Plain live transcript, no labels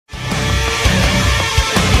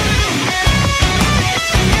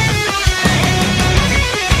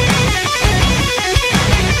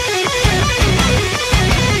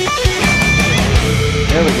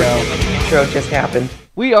intro just happened.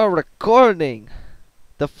 We are recording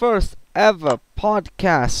the first ever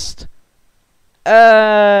podcast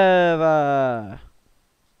ever.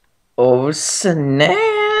 Oh,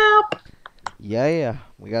 snap! Yeah,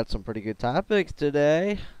 we got some pretty good topics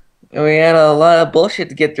today. We had a lot of bullshit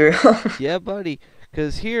to get through. Yeah, buddy.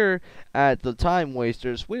 Because here at the Time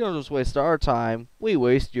Wasters, we don't just waste our time, we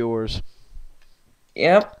waste yours.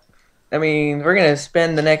 Yep. I mean, we're gonna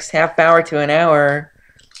spend the next half hour to an hour,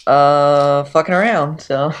 fucking around,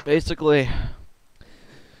 so. Basically,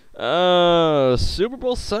 Super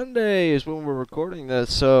Bowl Sunday is when we're recording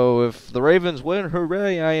this, so if the Ravens win,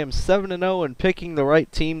 hooray, I am 7-0 and picking the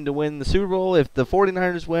right team to win the Super Bowl. If the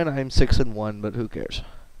 49ers win, I'm 6-1, but who cares?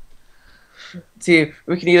 See,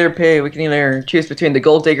 we can either choose between the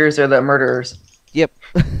gold diggers or the murderers. Yep.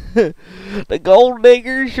 The gold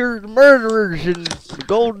diggers are the murderers, and the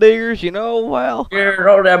gold diggers, well. Yeah,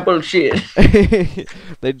 all that bullshit.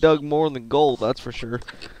 They dug more than gold, that's for sure.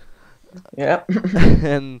 Yep.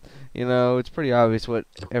 And, it's pretty obvious what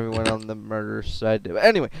everyone on the murderer side did. But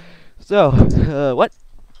anyway, so, what?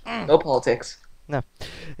 No politics. No.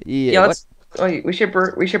 Yeah, we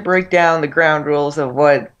should break down the ground rules of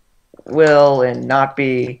what will and not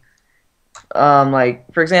be.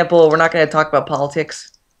 Like, for example, we're not going to talk about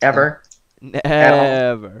politics ever.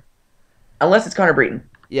 Never. Unless it's Connor Breton.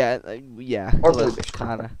 Yeah. Or Blue Bitch.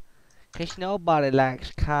 Kinda. Cause nobody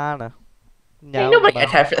likes kinda. No, ain't nobody got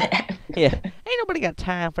time for that. Yeah. Ain't nobody got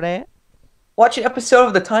time for that. Watch an episode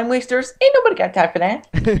of The Time Wasters. Ain't nobody got time for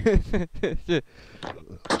that.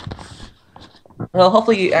 Well,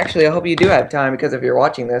 hopefully, I hope you do have time because if you're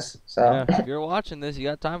watching this, so. Yeah, if you're watching this, you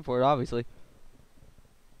got time for it, obviously.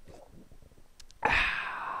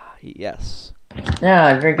 Yes. Now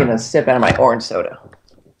I'm drinking a sip out of my orange soda.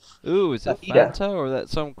 Ooh, is it Fanta or that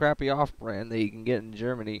some crappy off-brand that you can get in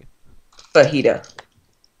Germany? Fajita.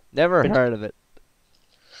 Never heard of it.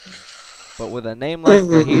 But with a name like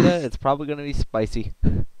Fajita, it's probably going to be spicy.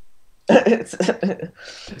 It's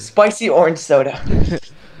spicy orange soda.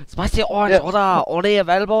 Spicy orange soda, only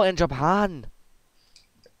available in Japan.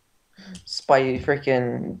 Spicy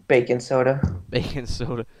freaking bacon soda. Bacon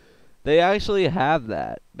soda. They actually have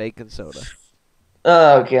that, bacon soda.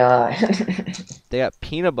 Oh, God. They got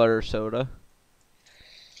peanut butter soda.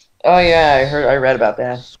 Oh, yeah, I read about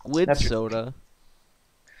that. Squid soda.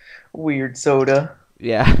 Weird soda.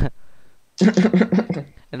 Yeah.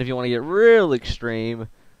 And if you want to get real extreme,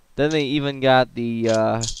 then they even got the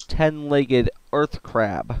 10-legged earth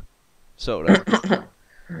crab soda.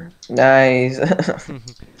 Nice.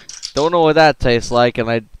 Don't know what that tastes like, and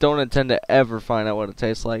I don't intend to ever find out what it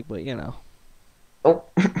tastes like, but Oh.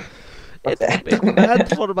 It's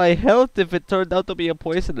bad for my health if it turned out to be a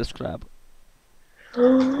poisonous crab.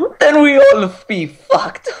 Then we all be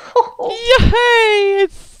fucked. Yay!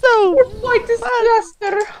 It's so What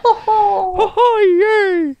disaster. Oh,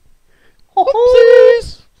 yay!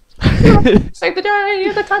 Oopsies! Save the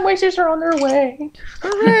day, the Time Wasters are on their way.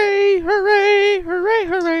 Hooray! Hooray! Hooray!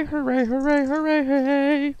 Hooray! Hooray! Hooray!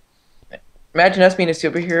 Hooray! Imagine us being a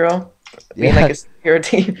superhero. Being like a superhero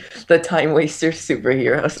team. The Time Wasters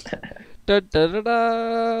superheroes. Da da da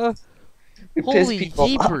da! We piss Holy people off.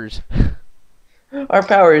 jeepers! Our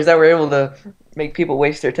power is that we're able to make people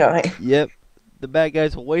waste their time. Yep. The bad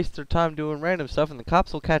guys will waste their time doing random stuff, and the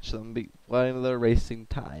cops will catch them while they're wasting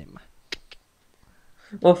time.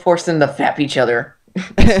 We'll force them to fap each other.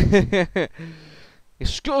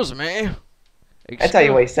 Excuse me. That's how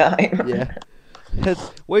you waste time. Yeah.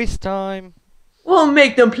 It's waste time. We'll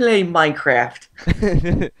make them play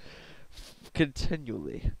Minecraft.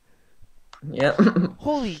 Continually. Yep.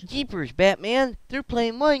 Holy jeepers, Batman! They're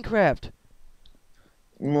playing Minecraft.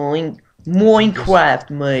 Minecraft,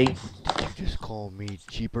 mate. Just call me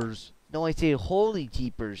jeepers. No, I say holy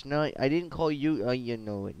jeepers. No, I didn't call you. You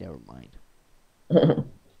know it. Never mind. We'd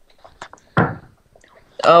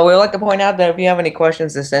like to point out that if you have any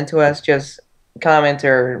questions to send to us, just comment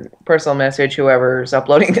or personal message whoever's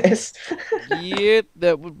uploading this. Yep,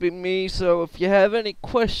 that would be me. So if you have any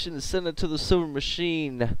questions, send it to the Silver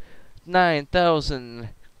Machine 9000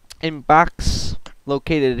 inbox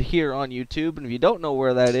located here on YouTube. And if you don't know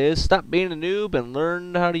where that is, stop being a noob and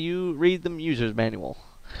learn how to read the user's manual.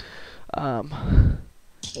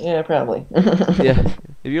 Yeah, probably. Yeah,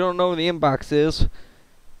 if you don't know where the inbox is,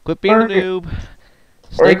 quit being a noob.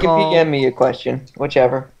 Or Stay you can calm. PM me a question,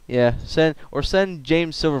 whichever. Yeah, send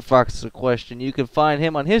James Silverfox a question. You can find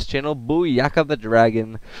him on his channel, Booyaka the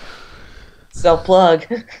Dragon. Self-plug.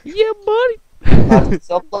 Yeah, buddy.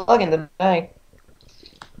 Self-plugging tonight.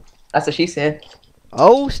 That's what she said.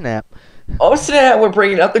 Oh, snap. Oh, snap, we're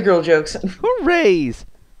bringing up the girl jokes. Hoorays.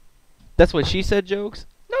 That's what she said jokes?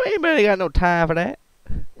 No, anybody got no time for that.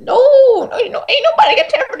 No, no, ain't nobody got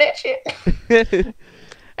time for that shit.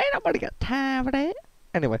 Ain't nobody got time for that.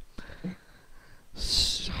 Anyway,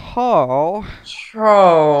 so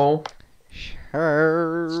So,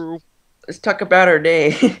 sure, let's talk about our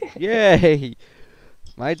day. yay!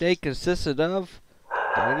 My day consisted of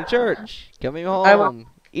going to church, coming I went, home,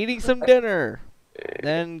 eating some dinner,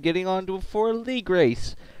 then getting onto a 4 league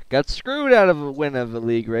race. Got screwed out of a win of a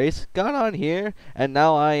league race, got on here, and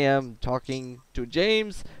now I am talking to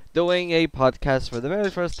James, doing a podcast for the very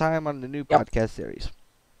first time on the new Yep. podcast series.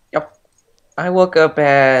 Yep. I woke up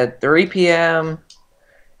at 3 p.m.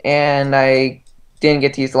 and I didn't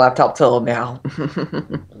get to use the laptop till now.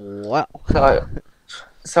 Wow.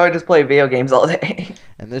 So I just play video games all day.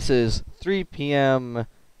 And this is 3 p.m.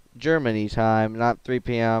 Germany time, not 3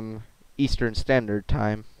 p.m. Eastern Standard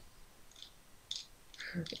Time.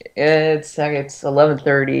 It's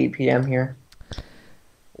 11:30 p.m. here.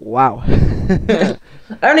 Wow. I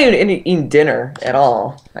don't even eat dinner at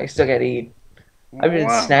all. I still gotta eat. I've been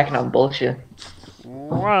snacking on bullshit.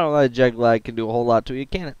 Wow, that jet lag can do a whole lot to you,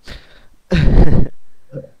 can it?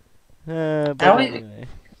 But anyway.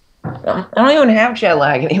 I don't even have jet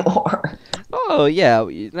lag anymore. Oh, yeah,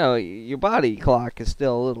 your body clock is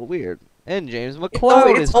still a little weird. And James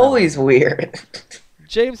McLeod It's always weird.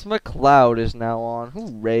 James McLeod is now on.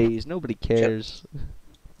 Hooray, nobody cares.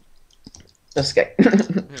 This guy.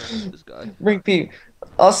 This guy. Bring people.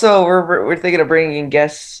 Also, we're thinking of bringing in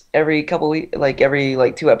guests every couple weeks, like every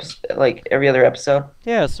 2 episodes, like every other episode.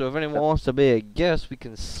 Yeah, so if anyone wants to be a guest, we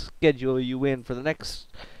can schedule you in for the next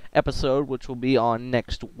episode, which will be on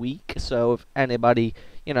next week. So if anybody,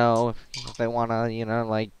 if they wanna,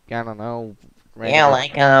 like, I don't know. Yeah,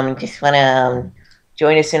 like just wanna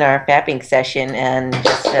join us in our fapping session and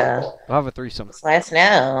just We'll have a threesome. just let us know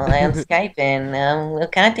on Skype and we'll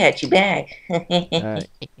contact you back. Alright.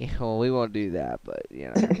 Well, we won't do that, but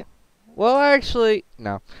Well, actually,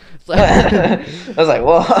 no. I was like,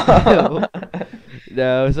 whoa.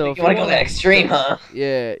 No, so You want to go that extreme, huh?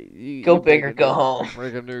 Yeah. Go big or go home.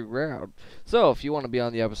 Break a new ground. So if you want to be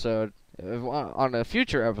on the episode, on a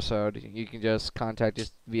future episode, you can just contact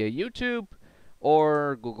us via YouTube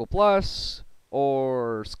or Google Plus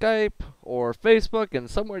or Skype or Facebook, and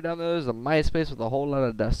somewhere down there is a MySpace with a whole lot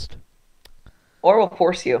of dust. Or we'll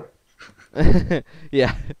force you.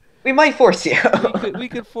 Yeah. We might force you. we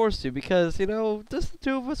could force you because, just the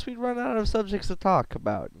two of us, we'd run out of subjects to talk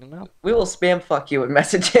about, We will spam fuck you with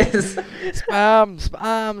messages. Spam,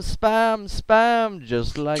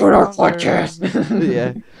 just like Join our Antler. podcast.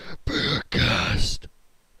 Yeah. Podcast.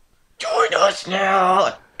 Join us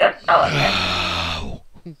now.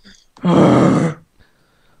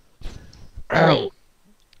 Oh,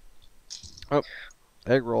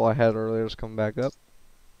 egg roll I had earlier is coming back up.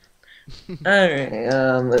 Alright,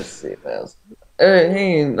 let's see what else.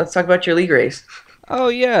 Hey, let's talk about your league race. Oh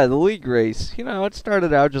yeah, the league race. It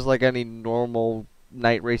started out just like any normal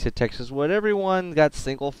night race at Texas would. Everyone got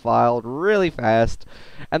single filed really fast,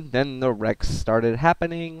 and then the wrecks started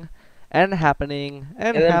happening and happening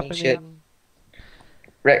and And then happening. shit.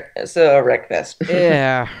 Wreck fest.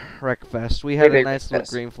 Yeah, Wreckfest. We had a Big nice little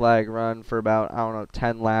Wreckfest. green flag run for about, I don't know,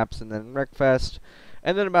 10 laps, and then Wreckfest.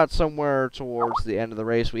 And then about somewhere towards the end of the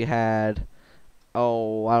race, we had, I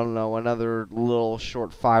don't know, another little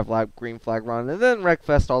short 5-lap green flag run. And then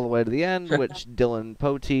Wreckfest all the way to the end, which Dylan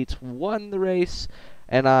Poteet won the race,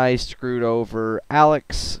 and I screwed over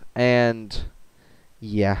Alex, and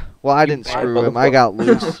yeah. Well, I didn't screw him. I got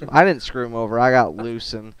loose. I didn't screw him over. I got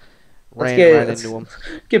loose and ran right into him.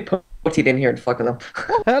 Get Poteet in here and fuck with him.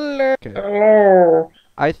 Hello. Okay. Hello.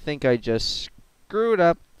 I think I just screwed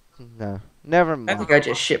up. No, never I mind. think I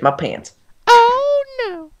just shit my pants. Oh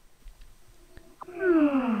no.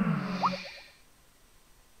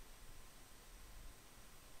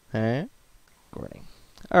 Huh? Recording.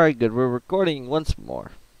 Alright, good. We're recording once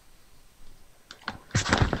more.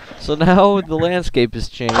 So now the landscape has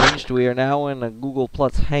changed. We are now in a Google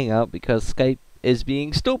Plus Hangout because Skype is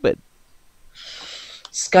being stupid.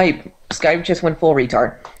 Skype just went full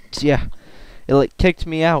retard. Yeah. It kicked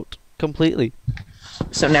me out completely.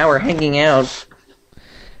 So now we're hanging out.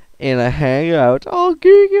 In a Hangout. Oh,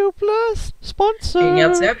 Google Plus. Sponsor.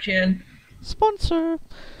 Hangoutception. Sponsor.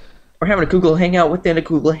 We're having a Google Hangout within a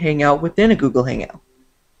Google Hangout within a Google Hangout.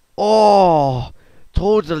 Oh,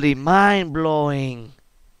 totally mind-blowing.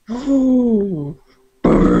 Oh.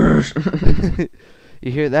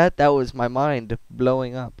 You hear that? That was my mind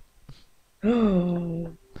blowing up. My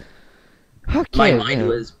Okay, mind man.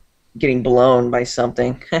 was getting blown by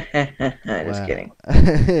something. Just Wow. kidding.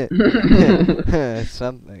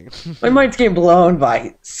 Something. My mind's getting blown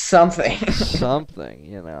by something. Something,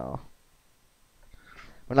 you know.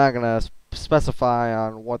 We're not gonna specify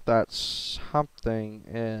on what that something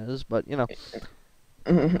is, but you know.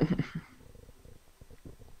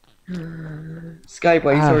 Skype,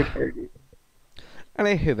 why you so Ah, retarded?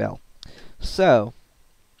 anywho, so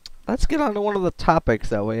let's get on to one of the topics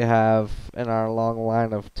that we have in our long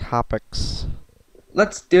line of topics.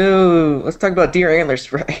 Let's talk about deer antler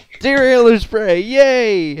spray. Deer antler spray,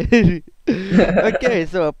 yay! Okay,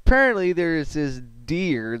 so apparently there's this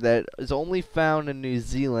deer that is only found in New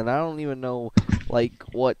Zealand. I don't even know like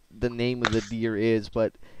what the name of the deer is,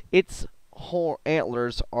 but its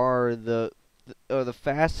antlers are the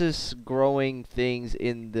fastest growing things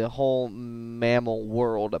in the whole mammal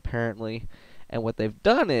world apparently. And what they've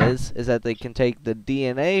done is that they can take the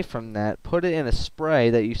DNA from that, put it in a spray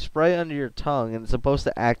that you spray under your tongue, and it's supposed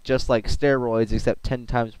to act just like steroids except 10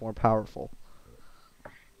 times more powerful.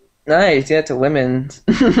 Nice, yeah, to women's.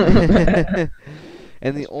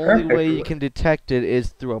 And the It's only perfect way for you can detect it is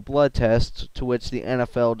through a blood test, to which the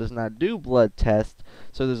NFL does not do blood tests.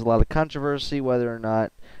 So there's a lot of controversy whether or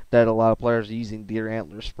not that a lot of players are using deer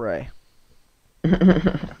antler spray.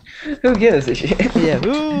 Who gives a shit? Yeah,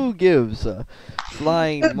 who gives?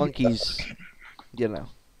 Flying monkeys, you know.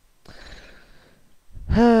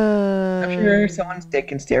 I'm sure someone's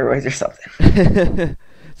taking steroids or something.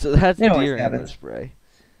 So that's It always deer antler happens. spray.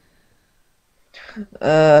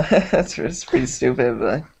 That's pretty stupid,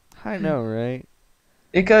 but I know, right?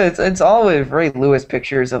 because it's all with Ray Lewis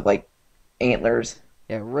pictures of like antlers.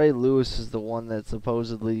 Yeah, Ray Lewis is the one that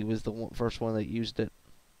supposedly was the first one that used it.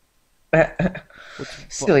 Which,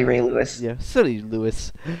 Silly Ray Lewis. yeah, silly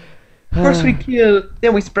Lewis. First we kill,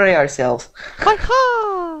 then we spray ourselves.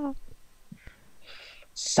 Ha!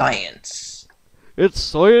 Science. It's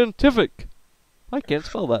scientific. I can't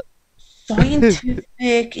spell that.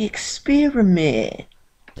 Scientific experiment.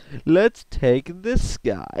 Let's take this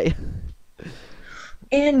guy.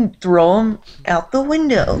 And throw him out the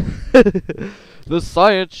window. The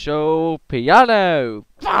science show piano.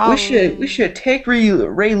 We should take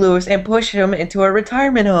Ray Lewis and push him into a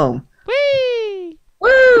retirement home. Whee!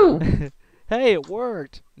 Woo! Hey, it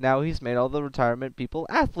worked. Now he's made all the retirement people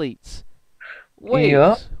athletes. Wait,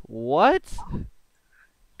 Yeah. what?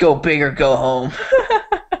 Go big or go home.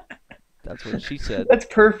 That's what she said. That's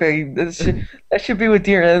perfect. That should be what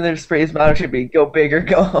deer antler spray's motto should be. Go big or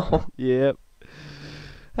go home. Yep.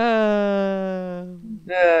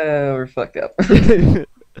 We're fucked up.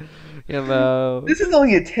 You know. This is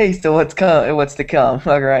only a taste of what's to come.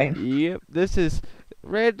 All right. Yep. This is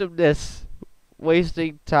randomness,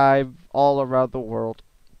 wasting time all around the world.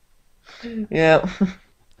 Yeah.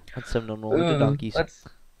 And some don't know the Ooh, donkeys. let's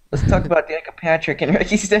talk about Danica Patrick and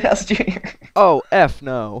Ricky Stenhouse Jr. Oh, F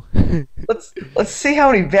no. Let's see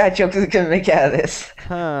how many bad jokes we can make out of this.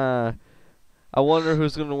 Huh. I wonder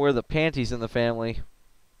who's gonna wear the panties in the family.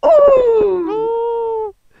 Ooh.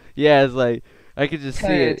 Ooh. Yeah, it's like I could just see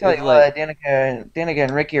it. Tell It's you like what, Danica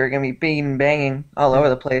and Ricky are gonna be beating and banging all over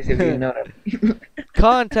the place if you know them.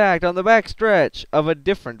 contact on the backstretch of a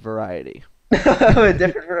different variety. A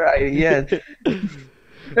different variety, yeah.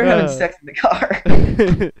 They're having sex in the car.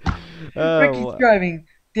 Ricky's Oh, driving,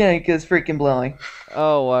 Danica's freaking blowing.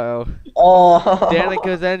 oh wow. Oh.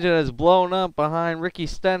 Danica's engine is blown up behind Ricky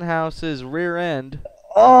Stenhouse's rear end.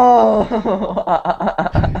 Oh.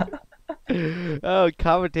 Oh,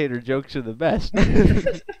 commentator jokes are the best.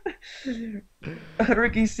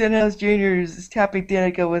 Ricky Stenhouse Jr. is tapping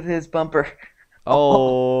Danica with his bumper.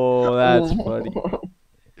 Oh, that's funny.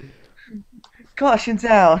 Caution's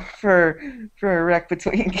out for a wreck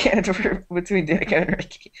between Danica and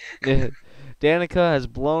Ricky. Danica has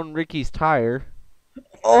blown Ricky's tire.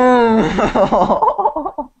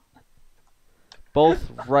 Oh. Both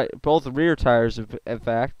rear tires, in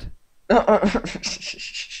fact.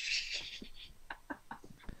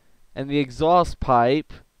 And the exhaust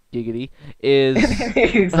pipe, giggity, is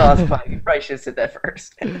Exhaust pipe. You probably should have said that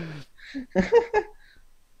first.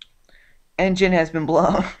 Engine has been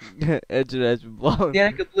blown. engine has been blown.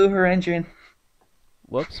 Danica blew her engine.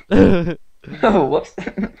 Whoops. Oh, whoops.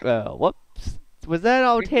 Whoops. Was that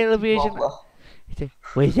on television?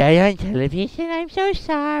 Was that on television? I'm so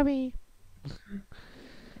sorry.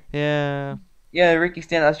 Yeah. Yeah, Ricky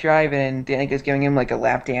Stenhouse driving and Danica's giving him like a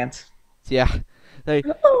lap dance. Yeah. Like,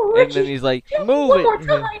 Oh, and then he's like, move one it. more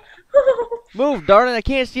time. Move, darn it, I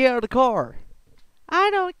can't see out of the car. I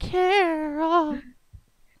don't care. Oh.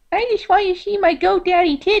 I just want you to see my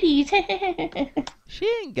GoDaddy titties. She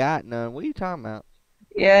ain't got none. What are you talking about?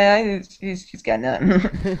 Yeah, she's got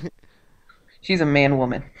nothing. She's a man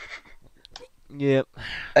woman. Yep.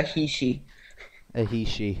 A he she. A he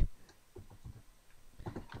she.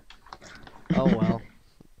 Oh well.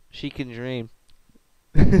 She can dream.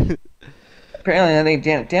 Apparently, I think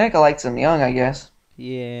Danica likes him young. I guess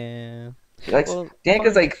Yeah. she likes Well,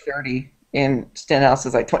 Danica's fine. like 30, and Stenhouse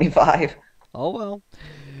is like 25. Oh well.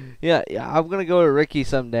 Yeah, yeah. I'm gonna go to Ricky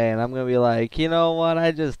someday, and I'm gonna be like, you know what?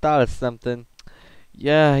 I just thought of something.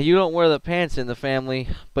 Yeah, you don't wear the pants in the family,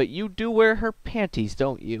 but you do wear her panties,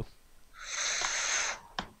 don't you?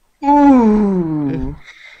 Ooh.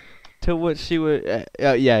 To which she would,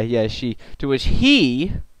 yeah, she. To which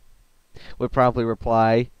he would promptly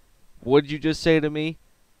reply, "What'd you just say to me,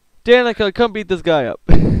 Danica? Come beat this guy up."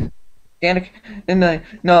 Danica, and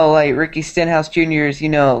no, like Ricky Stenhouse Jr.'s,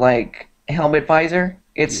 like helmet visor.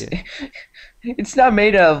 It's Yeah. it's not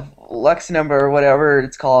made of Lux number or whatever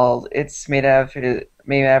it's called. It's made out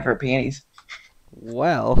of her panties.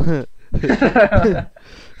 Well,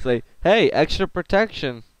 say, hey, extra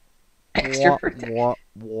protection. Extra Wah protection.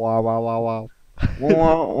 wah wah wah wah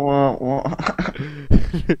Wah, wah, wah. wah.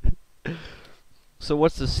 So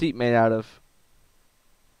what's the seat made out of?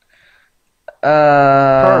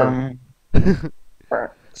 Her. Um, This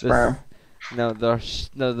sperm. no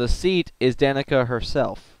the seat is Danica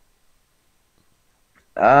herself.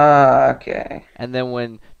 Okay. And then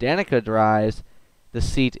when Danica drives, the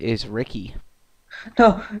seat is Ricky.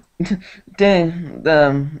 No, dang.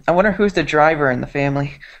 I wonder who's the driver in the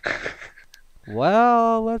family.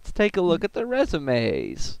 Well, let's take a look at the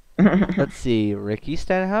resumes. Let's see. Ricky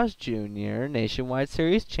Stenhouse Jr., Nationwide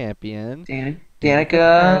Series champion. Danica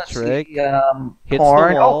Danica, let's see, Patrick hits the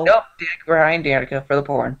porn. Oh, wall. nope, Danica behind Danica for the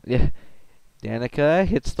porn. Yeah, Danica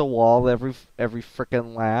hits the wall every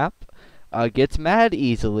frickin' lap. Gets mad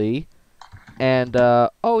easily, and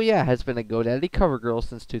oh yeah, has been a GoDaddy cover girl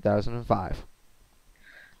since 2005.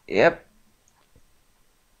 Yep,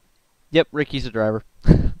 Yep, Ricky's a driver.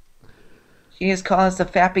 she has caused the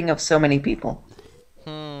fapping of so many people.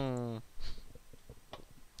 Hmm.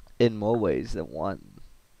 In more ways than one.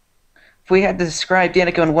 If we had to describe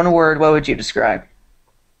Danica in one word, what would you describe?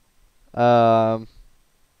 Um.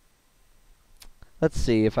 Let's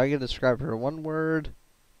see if I can describe her in one word.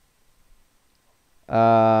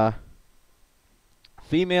 Uh.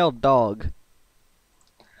 Female dog.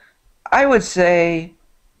 I would say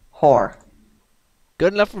whore.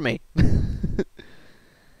 Good enough for me.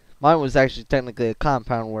 Mine was actually technically a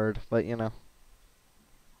compound word, but you know.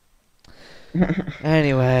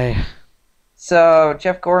 Anyway. So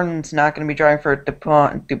Jeff Gordon's not going to be driving for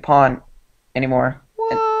DuPont anymore.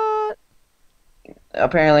 And What?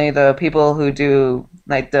 apparently, the people who do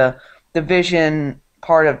like the division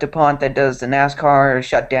part of DuPont that does the NASCAR is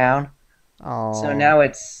shut down. So Oh. now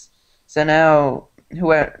it's so now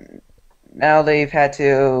who now they've had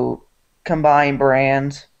to combine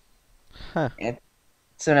brands. Huh. And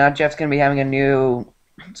so now Jeff's going to be having a new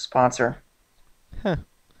sponsor. Huh.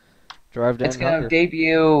 Drive It's down going to hunger.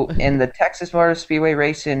 debut in the Texas Motor Speedway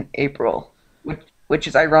race in April, which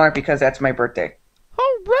is ironic because that's my birthday.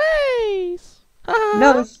 Hooray!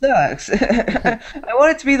 No, this sucks. I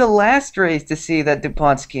want it to be the last race to see that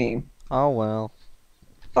DuPont scheme. Oh well.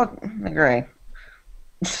 Fuck, great.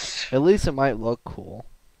 At least it might look cool.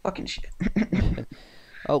 Fucking shit.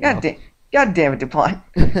 Oh God well. damn, God damn it, DuPont.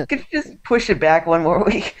 Could you just push it back one more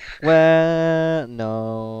week? Well,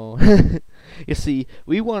 no. You see,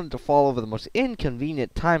 we wanted to fall over the most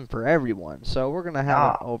inconvenient time for everyone, so we're gonna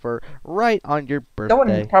have it Nah, over right on your someone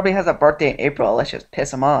birthday. probably has a birthday in April. Let's just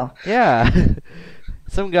piss them off. Yeah.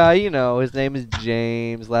 Some guy, you know, his name is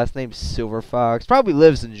James, last name's Silver Fox, probably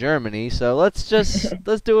lives in Germany, so let's do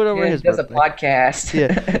it over Yeah, his does a birthday. podcast.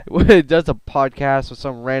 Yeah. It does a podcast with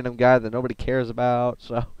some random guy that nobody cares about,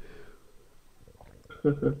 so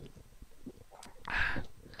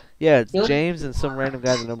yeah, it's Really? James and some random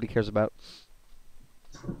guy that nobody cares about.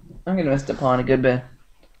 I'm gonna miss DuPont a good bit.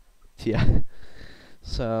 Yeah.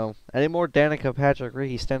 So, any more Danica, Patrick,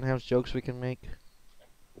 Ricky Stenhouse jokes we can make?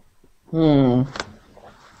 Hmm.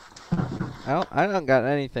 I don't got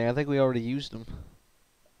anything. I think we already used them.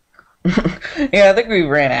 Yeah, I think we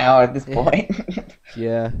ran out at this Yeah. point.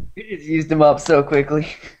 Yeah. We just used them up so quickly.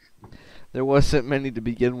 There wasn't many to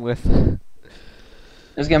begin with.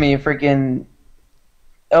 There's gonna be a freaking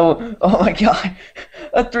oh my god,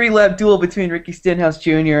 a 3-lap duel between Ricky Stenhouse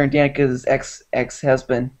Jr. and Danica's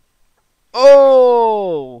ex-husband.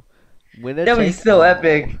 Oh! Winner That would be take so all.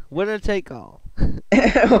 epic. Winner take all.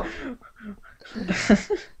 I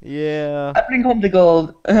Yeah. bring home the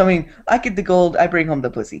gold. I mean, I get the gold. I bring home the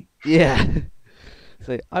pussy. Yeah.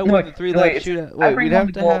 Say, I No, won wait, the no, three-lap wait. shootout. I Wait, bring we'd home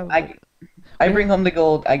have the to gold. have. I We bring home the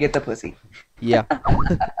gold, I get the pussy. Yeah.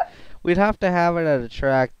 We'd have to have it at a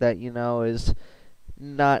track that, is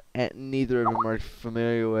not neither of them are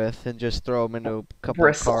familiar with, and just throw them into a couple of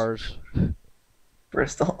Bristol. cars.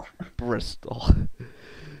 Bristol. Bristol.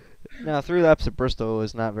 Now, 3 laps at Bristol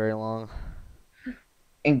is not very long.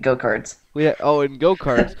 And go-karts. In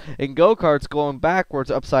go-karts. In go-karts, going backwards,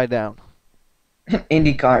 upside down.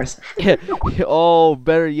 Indy cars. Yeah. Oh,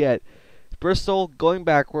 better yet. Bristol, going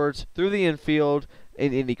backwards, through the infield,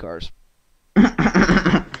 in Indy cars.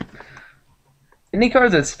 Indy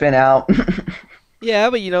cars would spin out. Yeah,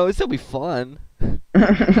 but, it'd still be fun.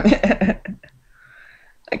 I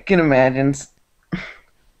can imagine.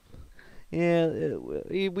 Yeah,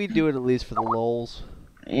 we do it at least for the lulz.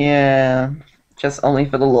 Yeah, just only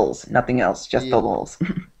for the lulz, nothing else, just Yeah. the lulz.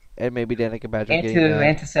 And maybe Danica Patrick And getting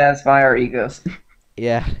mad. to satisfy our egos.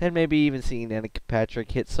 Yeah, and maybe even seeing Danica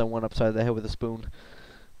Patrick hit someone upside the head with a spoon.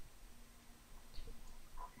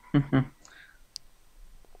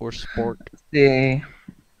 Or sport. See.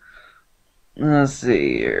 Let's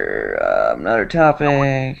see here. Another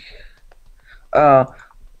topic.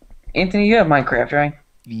 Anthony, you have Minecraft, right?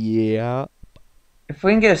 Yeah. If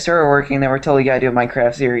we can get a server working, then we're totally gotta do a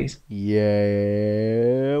Minecraft series.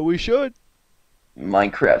 Yeah, we should.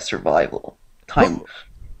 Minecraft survival. Time,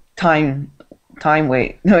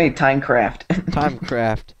 wait. No, wait, Timecraft.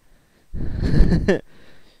 Timecraft.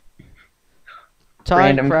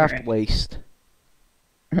 Random Timecraft craft. waste.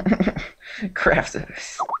 Craft.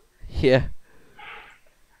 Yeah.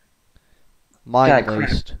 Gotta Mind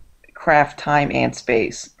waste. craft time and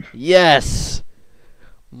space. Yes!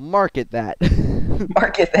 Market that.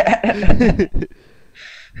 Market that.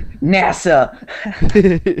 NASA.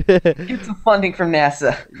 Get some funding from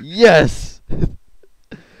NASA. Yes!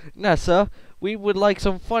 NASA, we would like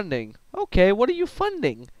some funding. Okay, what are you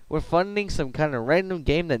funding? We're funding some kind of random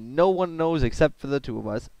game that no one knows except for the two of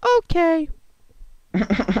us. Okay.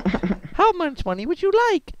 How much money would you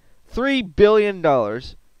like? $3 billion.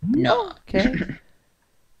 No. Okay. Who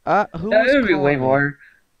That was would be way calling me? more.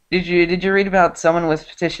 Did you read about someone was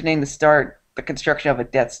petitioning to start the construction of a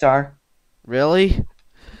Death Star? Really?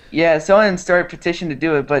 Yeah, someone started a petition to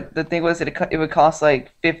do it, but the thing was that it would cost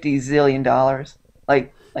like $50 zillion,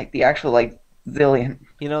 like the actual like zillion.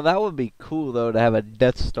 That would be cool though to have a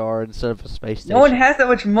Death Star instead of a space station. No one has that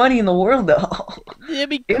much money in the world though. It'd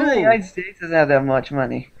be Even the cool. United States doesn't have that much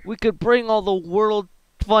money. We could bring all the world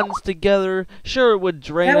funds together. Sure, it would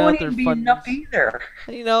drain That out wouldn't their even be funds. enough either.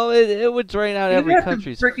 It would drain out You'd every have to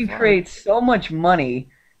country's freaking funds. create so much money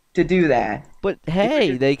to do that. But hey,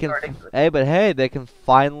 just they can. starting with- They can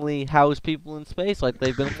finally house people in space like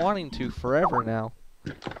they've been wanting to forever now.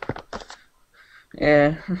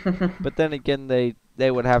 Yeah. But then again,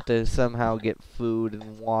 they would have to somehow get food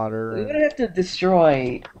and water. We And, would have to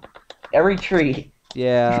destroy every tree in the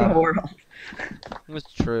yeah, world.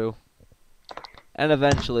 it's true. And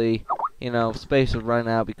eventually, space would run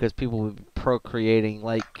out because people would be procreating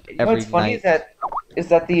like You know every what's funny night. is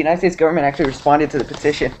that the United States government actually responded to the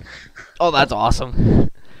petition. Oh, that's awesome.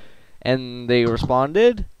 And they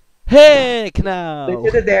responded, "Heck They no!"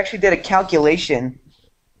 said that they actually did a calculation,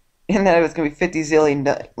 and that it was gonna be 50 zillion,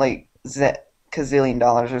 gazillion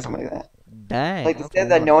dollars or something like that. Dang. Like they that's said a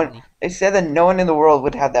that lot no of one, money. they said that no one in the world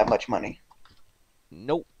would have that much money.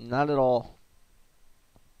 Nope, not at all.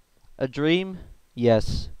 A dream?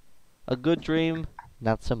 Yes. A good dream?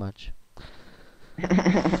 Not so much.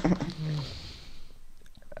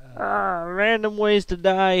 Random ways to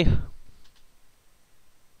die.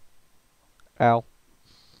 Ow.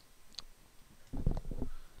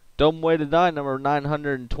 Dumb way to die, number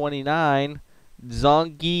 929.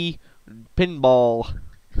 Zonky pinball.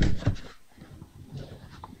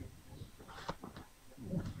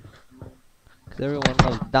 Because everyone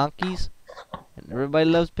loves donkeys, and everybody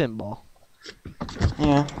loves pinball.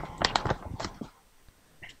 Yeah.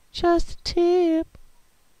 Just a tip.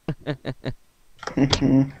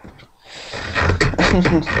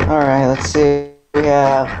 All right, let's see. We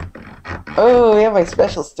have. Oh, we have my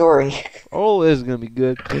special story. Oh, this is gonna be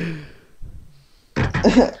good.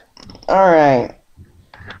 All right.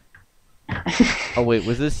 Oh wait,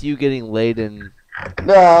 was this you getting laid in?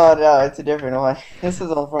 No, it's a different one. This is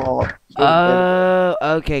all from a.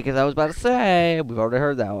 Okay, because I was about to say we've already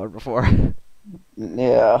heard that one before.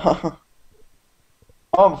 Yeah.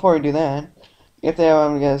 Oh, before we do that, if they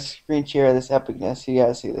I'm gonna screen share this epicness. You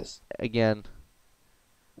gotta see this. Again,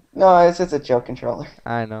 No, it's just a joke controller.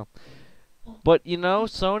 I know, but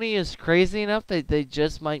Sony is crazy enough that they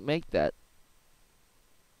just might make that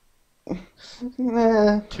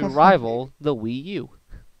Nah. to rival the Wii U.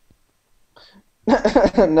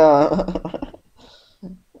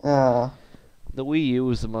 No. The Wii U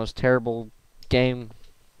was the most terrible game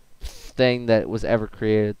thing that was ever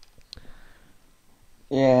created.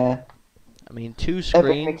 Yeah. I mean, two Epic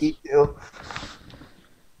screens. Mickey too.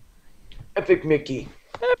 Epic Mickey.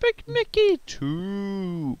 Epic Mickey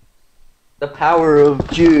 2. The power of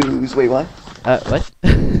Jews. Wait, what? What?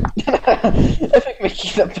 Epic Mickey,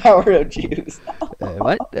 the power of Jews.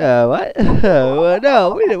 What? What?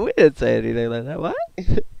 No, we didn't say anything like that. What?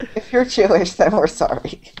 If you're Jewish, then we're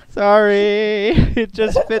sorry. Sorry. It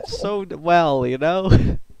just fits so well, you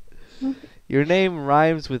know? Your name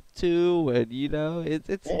rhymes with 2, and, you know,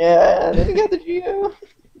 it's... Yeah, you got the Jew.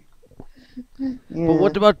 Yeah. But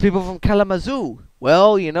what about people from Kalamazoo?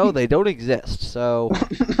 Well, you know, they don't exist, so...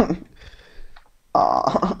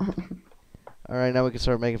 Aw. Alright, now we can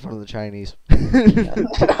start making fun of the Chinese.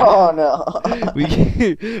 Oh no.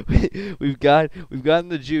 We've gotten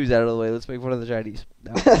the Jews out of the way. Let's make fun of the Chinese.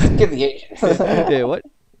 No. Let's get the Asians. Yeah, what?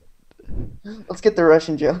 Let's get the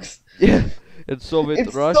Russian jokes. Yeah. It's Soviet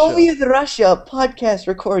It's Russia. Soviet Russia. Podcast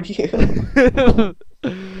record you.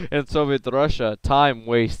 In Soviet Russia, time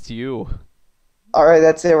wastes you. All right,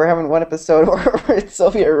 that's it. We're having one episode where it's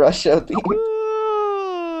Soviet Russia themed.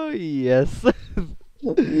 Oh, yes.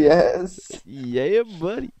 Yes, Yeah,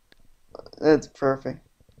 buddy. that's perfect.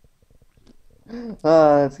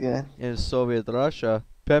 Oh, that's good. In Soviet Russia,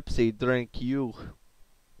 Pepsi drank you.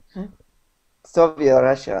 Soviet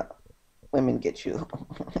Russia, women get you.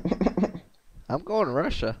 I'm going to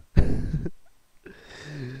Russia.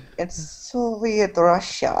 It's Soviet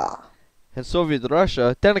Russia. In Soviet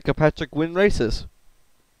Russia, Danica Patrick win races.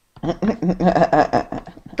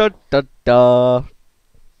 Da da da.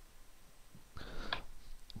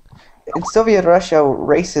 In Soviet Russia,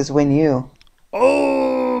 races win you.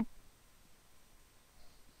 Oh!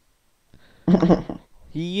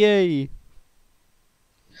 Yay!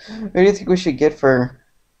 What do you think we should get for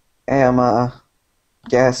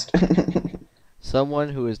guest? Someone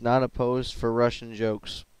who is not opposed for Russian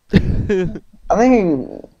jokes. I think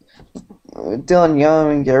Dylan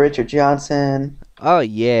Young and get Richard Johnson. Oh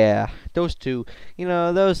yeah, those two. You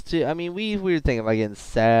know, those two. I mean, we were thinking about getting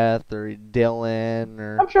Seth or Dylan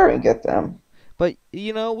or. I'm sure we can get them. But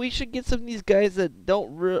you know, we should get some of these guys that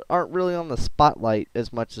aren't really on the spotlight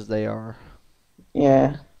as much as they are.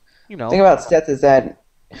 Yeah. You The know. thing about Seth is that,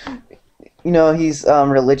 he's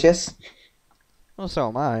religious. Well, so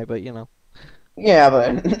am I. But you know. Yeah,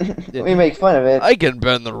 but Yeah. we make fun of it. I can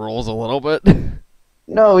bend the rules a little bit.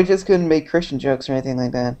 No, we just couldn't make Christian jokes or anything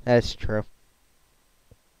like that. That's true.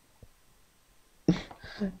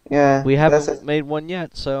 Yeah. We that's haven't made one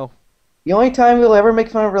yet, so the only time we'll ever make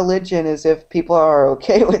fun of religion is if people are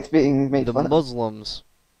okay with being made the fun of. Muslims.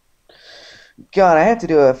 God, I have to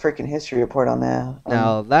do a freaking history report on that.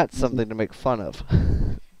 Now that's something to make fun of.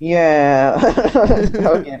 Yeah.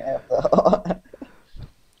 Okay, though.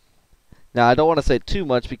 Now I don't want to say too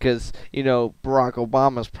much because you know Barack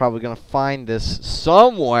Obama's probably gonna find this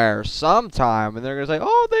somewhere, sometime, and they're gonna say,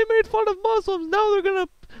 "Oh, they made fun of Muslims. Now they're gonna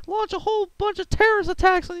launch a whole bunch of terrorist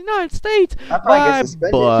attacks on the United States." I probably get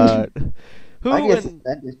suspended. But who I get in,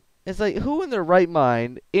 suspended. it's like who in their right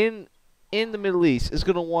mind in the Middle East is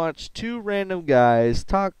gonna watch two random guys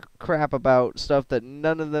talk crap about stuff that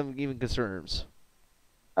none of them even concerns?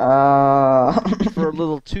 For a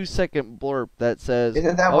little 2-second blurb that says,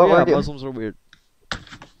 Isn't that "Oh what yeah, we're doing?" Muslims are weird."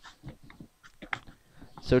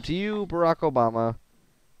 So to you, Barack Obama,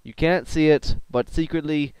 you can't see it, but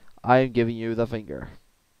secretly, I am giving you the finger.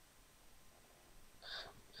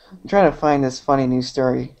 I'm trying to find this funny news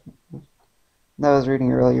story that I was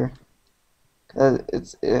reading earlier. I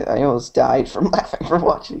almost died from laughing from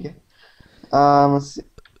watching it. Let's see.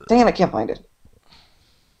 Dang it, I can't find it.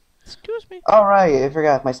 Excuse me. All right, I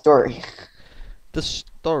forgot my story. The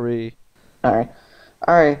story. All right.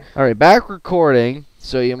 All Alright, back recording,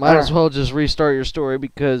 so you might as Alright. well just restart your story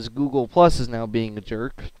because Google Plus is now being a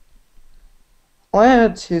jerk. Well, I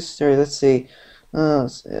had two stories. Let's see.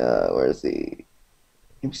 Where's the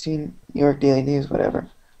ABC, New York Daily News, whatever.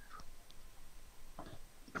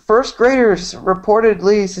 First graders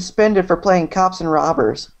reportedly suspended for playing cops and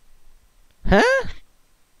robbers. Huh?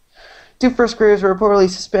 Two first graders were reportedly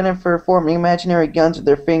suspended for forming imaginary guns with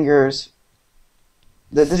their fingers.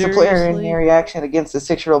 The disciplinary action against the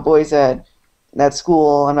 6-year-old boys at that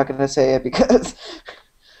school, I'm not going to say it because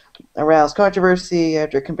aroused controversy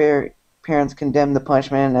after parents condemned the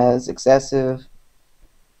punishment as excessive.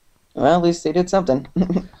 Well, at least they did something.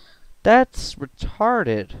 That's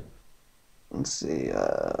retarded. Let's see.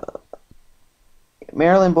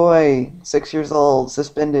 Maryland boy, 6 years old,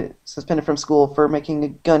 suspended from school for making a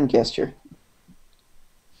gun gesture.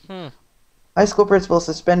 Hmm. High school principal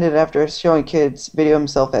suspended after showing kids video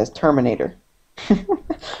himself as Terminator.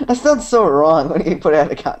 That sounds so wrong when you put it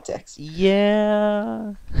out of context.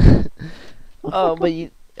 Yeah. Oh, but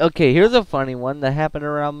okay, here's a funny one that happened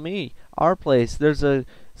around me. Our place, there's a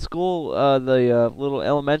school, the little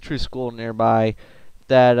elementary school nearby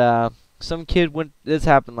that some kid went. This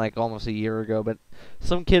happened like almost a year ago, but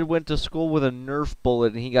some kid went to school with a Nerf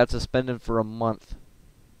bullet and he got suspended for a month.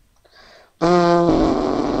 You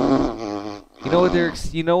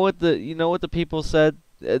know what the people said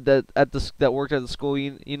that that worked at the school.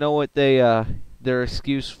 You know what their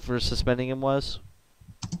excuse for suspending him was?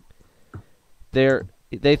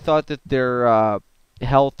 They thought that their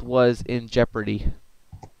health was in jeopardy.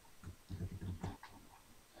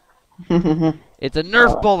 It's a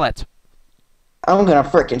Nerf bullet. I'm gonna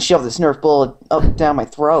frickin' shove this Nerf bullet up down my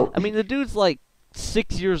throat. I mean, the dude's like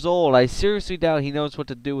 6 years old. I seriously doubt he knows what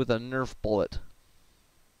to do with a Nerf bullet.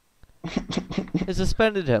 They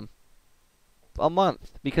suspended him a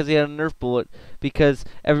month because he had a Nerf bullet. Because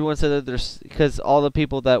everyone said that because all the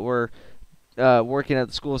people that were working at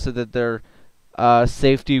the school said that their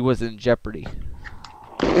safety was in jeopardy.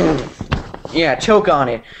 Yeah, choke on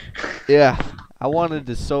it. Yeah. I wanted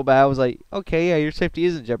to so bad. I was like, okay, yeah, your safety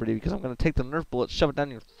is in jeopardy because I'm going to take the Nerf bullet, shove it down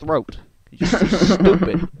your throat. You're so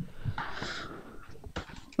stupid.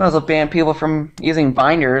 Might as well ban people from using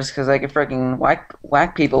binders because I could freaking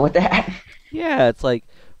whack people with that. Yeah, it's like,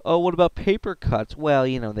 oh, what about paper cuts? Well,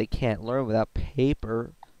 they can't learn without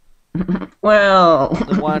paper. Well,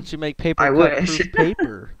 Then why don't you make paper I cut wish. proof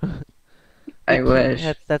paper? I wish.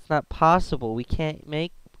 That's not possible. We can't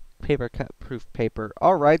make paper cut proof paper.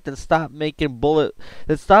 All right, then stop making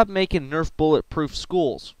Nerf bullet proof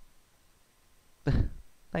schools.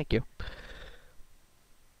 Thank you.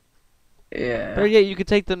 Yeah. Or yeah, you could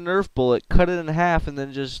take the Nerf bullet, cut it in half, and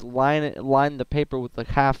then just line the paper with like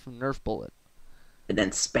half Nerf bullet. And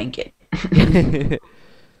then spank it.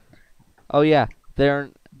 Oh yeah,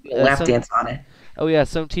 Lap dance on it. Oh yeah,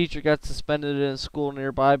 some teacher got suspended in a school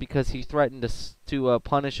nearby because he threatened to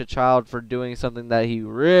punish a child for doing something that he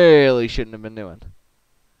really shouldn't have been doing.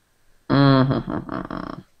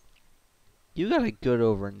 Mm-hmm. You got it good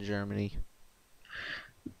over in Germany.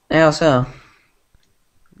 How so?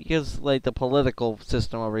 Because like the political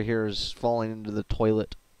system over here is falling into the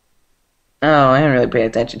toilet. Oh, I haven't really paid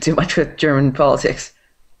attention too much with German politics.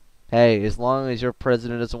 Hey, as long as your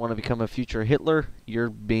president doesn't want to become a future Hitler, you're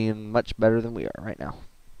being much better than we are right now.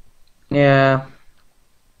 Yeah.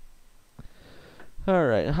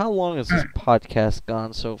 Alright, how long has this podcast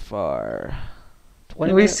gone so far?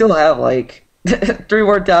 20 We minutes? still have like 3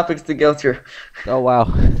 more topics to go through. Oh wow.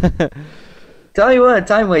 Tell you what,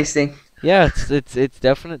 time wasting. Yeah, it's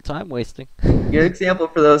definite time wasting. Good example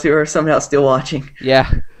for those who are somehow still watching. Yeah.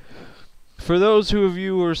 For those of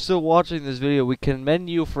you who are still watching this video, we commend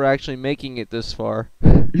you for actually making it this far.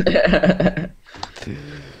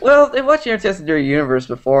 Well, they watched Interstellar Universe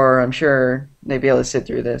before. I'm sure they'd be able to sit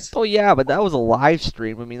through this. Oh yeah, but that was a live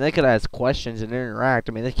stream. I mean, they could ask questions and interact.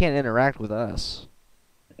 I mean, they can't interact with us.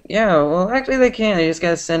 Yeah, well, actually they can. They just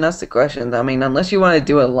gotta send us the questions. I mean, unless you want to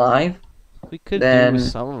do it live. We could Then... do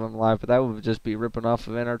some of them live, but that would just be ripping off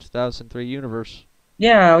of NR 2003 universe.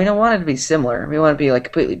 Yeah, we don't want it to be similar. We want it to be like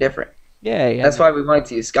completely different. Yeah. That's why we wanted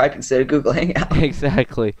to use Skype instead of Google Hangout.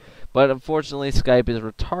 Exactly. But unfortunately, Skype is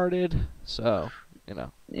retarded, so,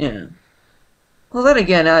 Yeah. Well, then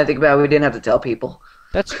again, now I think about it, we didn't have to tell people.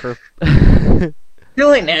 That's true. Too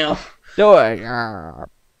late now. Do it.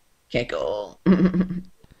 Can't go.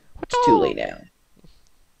 It's too late now.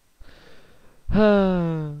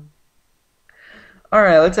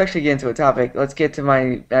 Alright, let's actually get into a topic. Let's get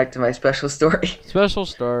to back to my special story. Special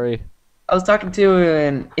story. I was talking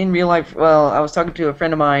to in real life. Well, I was talking to a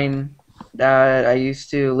friend of mine that I used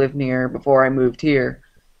to live near before I moved here,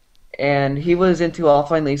 and he was into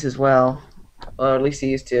offline lease as well. Or at least he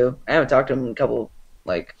used to. I haven't talked to him in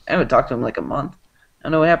I haven't talked to him like a month. I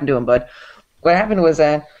don't know what happened to him, but what happened was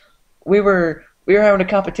that we were having a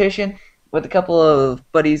competition with a couple of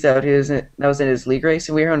buddies that was in his league race,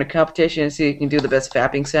 and we were having a competition to see who can do the best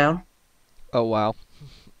fapping sound. Oh wow.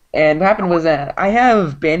 And what happened was that I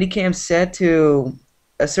have Bandicam set to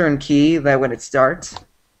a certain key that when it starts.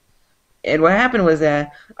 And what happened was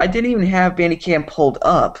that I didn't even have Bandicam pulled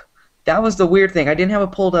up. That was the weird thing. I didn't have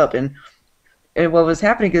it pulled up. And what was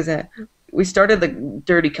happening is that we started the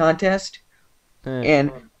dirty contest.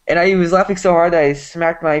 And I was laughing so hard that I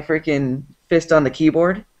smacked my freaking fist on the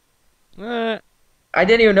keyboard. I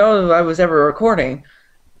didn't even know I was ever recording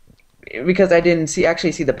because I didn't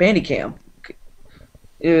actually see the Bandicam.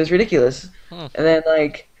 It was ridiculous. And then,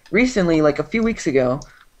 recently, a few weeks ago,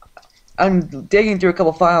 I'm digging through a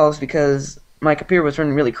couple files because my computer was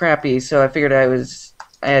running really crappy, so I figured I was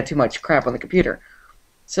I had too much crap on the computer.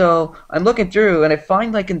 So I'm looking through, and I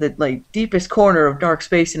find like in the like deepest corner of dark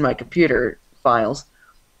space in my computer files,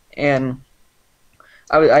 and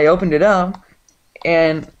I opened it up,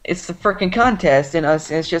 and it's the freaking contest, and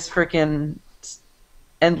it's just freaking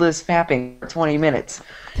endless fapping for 20 minutes,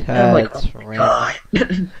 and I'm like, oh That's my random. god.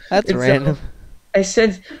 That's And so random. I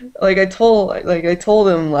said, I told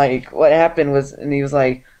him like what happened was, and he was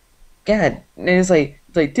like, God, and he was like,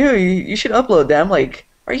 dude, you should upload that. I'm like,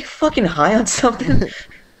 are you fucking high on something?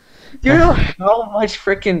 Do you know how much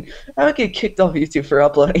freaking I would get kicked off YouTube for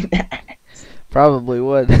uploading that? Probably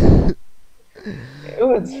would. It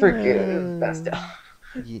was messed up.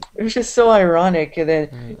 Ye- It was just so ironic. And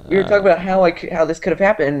then we were talking about how this could have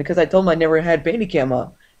happened because I told him I never had Bandicam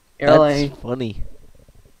up. And that's like, funny.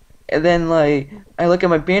 and then like I look at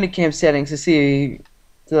my Bandicam settings to see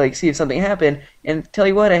if something happened. And tell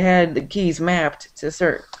you what, I had the keys mapped to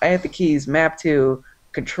start. I had the keys mapped to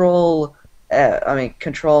Control.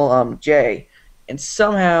 Control J, and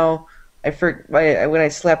somehow when I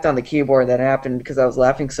slapped on the keyboard that happened because I was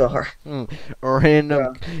laughing so hard. Hmm.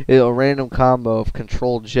 Random, Yeah. a random combo of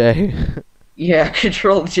Control J. Yeah,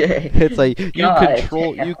 Control J. It's like God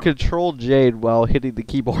you damn. control Jade while hitting the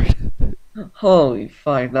keyboard. Holy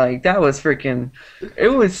fuck, like that was freaking it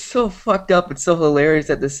was so fucked up and so hilarious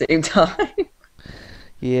at the same time.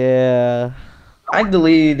 Yeah. I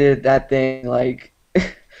deleted that thing like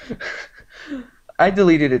I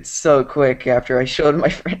deleted it so quick after I showed my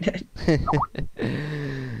friend it.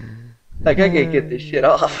 Like I can't get this shit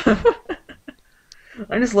off.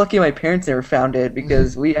 I'm just lucky my parents never found it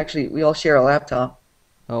because we all share a laptop.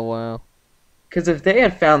 Oh wow. Because if they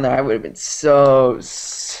had found that, I would have been so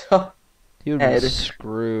You would be mad.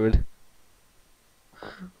 screwed.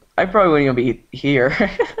 I probably wouldn't even be here.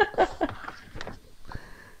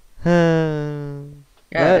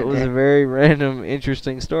 That God was a damn. very random,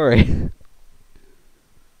 interesting story.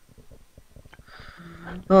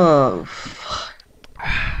 Oh, fuck.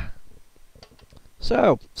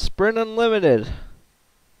 So, Sprint Unlimited.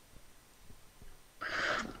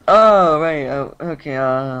 Oh, right. Oh, okay.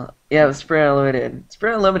 Yeah, it was Sprint Unlimited.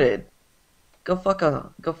 Sprint Unlimited. Go fuck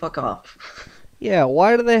off. Go fuck off. Yeah,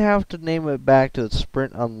 why do they have to name it back to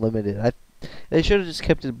Sprint Unlimited? They should have just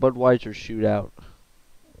kept it Budweiser Shootout.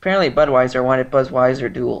 Apparently, Budweiser wanted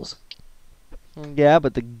Budweiser duels. Yeah,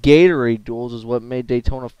 but the Gatorade duels is what made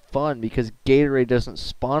Daytona fun because Gatorade doesn't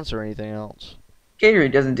sponsor anything else.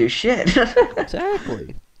 Gatorade doesn't do shit.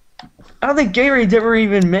 Exactly. I don't think Gatorade's ever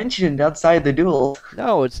even mentioned outside the duel.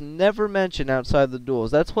 No, it's never mentioned outside the duels.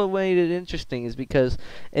 That's what made it interesting is because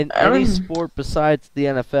in I any don't. sport besides the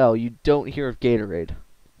NFL, you don't hear of Gatorade.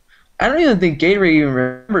 I don't even think Gatorade even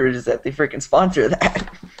remembers that they freaking sponsor that.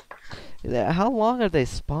 Yeah, how long have they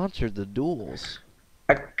sponsored the duels?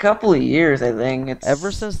 A couple of years, I think. Ever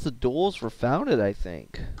It's since the duels were founded, I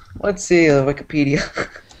think. let's see Wikipedia.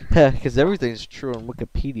 Because everything's true on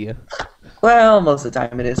Wikipedia. Well, most of the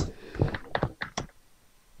time it is.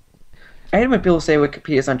 I hate when people say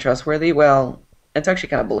Wikipedia's untrustworthy. Well, it's actually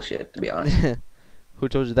kind of bullshit, to be honest. Who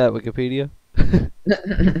told you that, Wikipedia?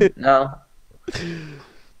 No,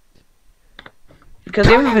 because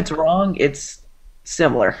even if it's wrong, it's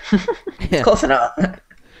similar. It's close enough.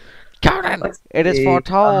 Conan! Let's It is see.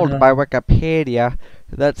 foretold by Wikipedia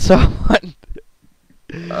that someone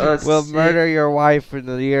Let's will see. murder your wife in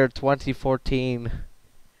the year 2014.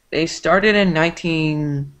 They started in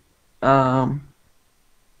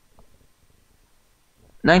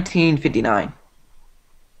 1959.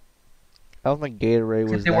 I don't think Gatorade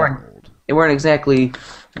was They that weren't. old. They weren't exactly.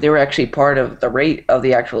 They were actually part of the rate of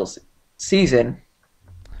the actual season,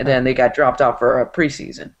 and then they got dropped off for a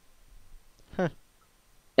preseason. Huh.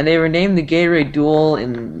 And they were named the Gatorade Duel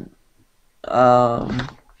in.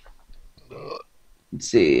 Let's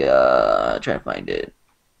see. Try to find it.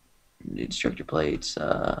 The instructor plates.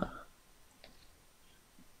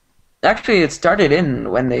 Actually, it started in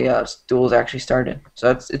when the duels actually started, so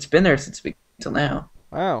it's been there since until now.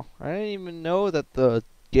 Wow, I didn't even know that the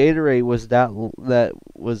Gatorade was that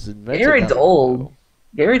was invented Gatorade's that long old. ago.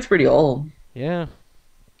 Gatorade's pretty old. Yeah.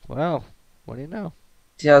 Wow. What do you know?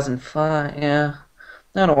 2005. Yeah.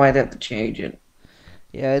 I don't know why they have to change it.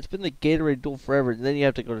 Yeah, it's been the Gatorade duel forever, and then you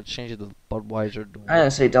have to go to change it to the Budweiser duel. I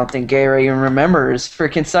honestly don't think Gatorade even remembers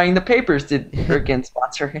freaking signing the papers to freaking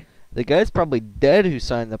sponsor it. The guy's probably dead who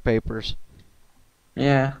signed the papers.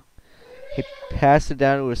 Yeah. He passed it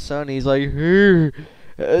down to his son. He's like, "Here,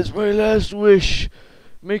 as my last wish,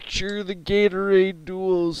 make sure the Gatorade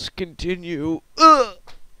duels continue." Ugh!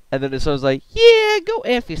 And then his son's like, "Yeah, go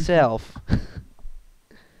F yourself."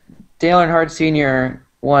 Dale Earnhardt Sr.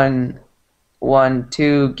 won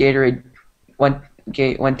two Gatorade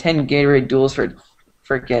won 10 Gatorade duels for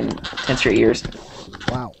freaking 10 straight years.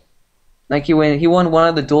 Wow. Like he won one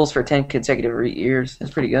of the duels for 10 consecutive years.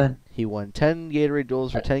 That's pretty good. He won 10 Gatorade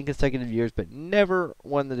duels for 10 consecutive years, but never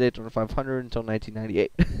won the Daytona 500 until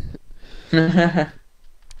 1998.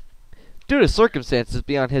 Due to circumstances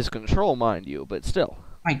beyond his control, mind you, but still.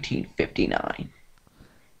 1959.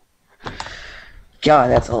 God,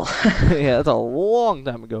 that's old. Yeah, that's a long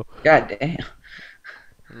time ago. God damn.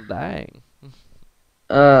 Dang.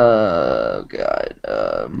 God.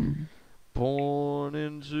 Born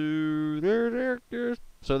into their darkness.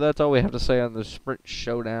 So that's all we have to say on the Sprint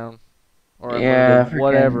Showdown. Or Yeah, Unlimited,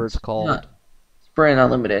 whatever it's called. Sprint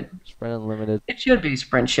Unlimited. Sprint Unlimited. It should be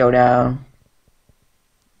Sprint Showdown.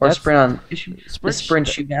 Or That's- the Sprint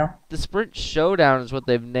Shootout. The Sprint Showdown is what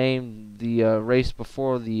they've named the race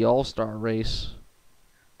before the All-Star race.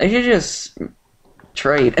 They should just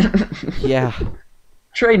trade. Yeah.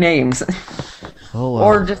 Trade names. Oh, wow.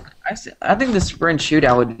 Or just, I think the Sprint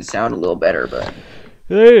Shootout would sound a little better, but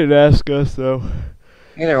They didn't ask us, though.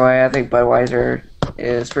 either way, I think Budweiser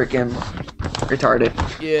is freaking retarded.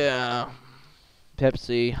 Yeah.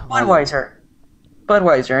 Pepsi.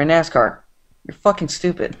 Budweiser and NASCAR. You're fucking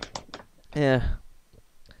stupid. Yeah.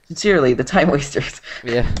 Sincerely, the time wasters.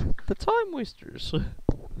 Yeah. The time wasters.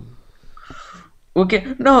 Okay,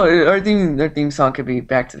 no, our theme song could be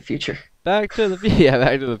Back to the Future. Back to the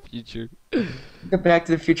future. The Back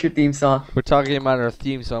to the Future theme song. We're talking about our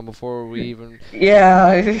theme song before we even.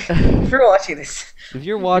 Yeah, if you're watching this. If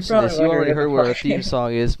you're watching probably this, you already wondering heard what what the our fuck- theme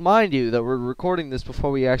song is. Mind you, that we're recording this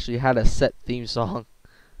before we actually had a set theme song.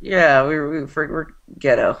 Yeah, we're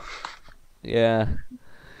ghetto. Yeah.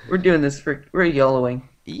 We're doing this we're YOLOing.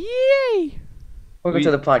 Yay! Welcome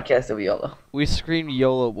to the podcast of YOLO. We screamed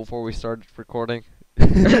YOLO before we started recording.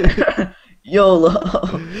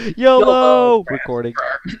 YOLO. YOLO! Recording.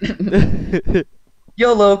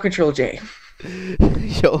 YOLO Control J.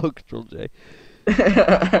 YOLO Control J.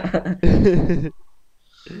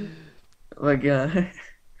 Oh my god.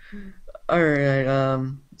 Alright,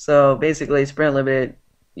 so basically Sprint Limited,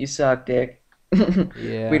 you suck, dick.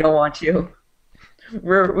 Yeah. We don't want you.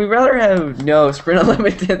 We'd rather have no Sprint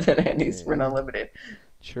Unlimited than any Yeah. Sprint Unlimited.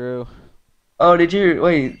 True. Oh,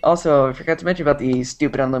 wait, also, I forgot to mention about the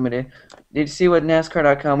stupid Unlimited. Did you see what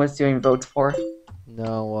NASCAR.com was doing votes for?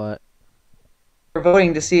 No, what? We're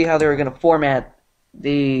voting to see how they were going to format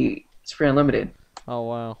the Sprint Unlimited. Oh,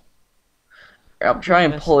 wow. I'll try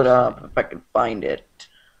and pull it up if I can find it.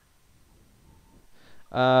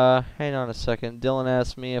 Hang on a second. Dylan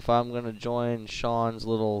asked me if I'm gonna join Sean's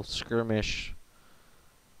little skirmish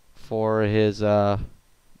for his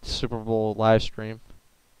Super Bowl live stream.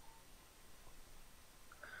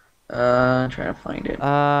 Trying to find it.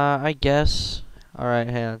 I guess. Alright,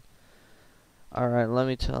 hang on. Alright, let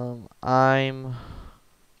me tell him I'm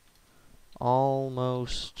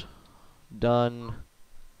almost done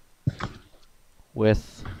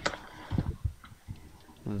with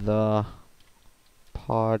the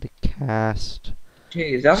podcast.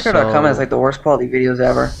 Jeez, NASCAR.com has like the worst quality videos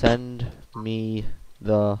ever. Send me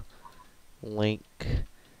the link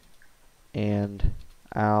and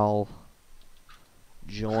I'll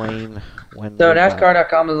join when So we're done.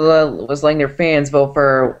 NASCAR.com was letting their fans vote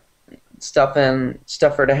for stuff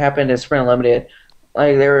for to happen to Sprint Unlimited.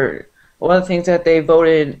 Like they were one of the things that they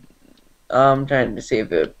voted. I'm trying to see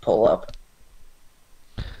if it would pull up.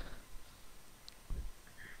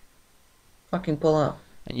 Fucking pull up.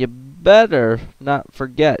 And you better not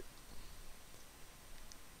forget.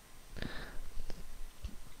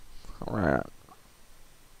 Alright.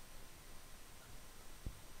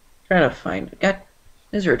 Trying to find it. God,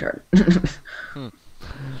 this is retarded.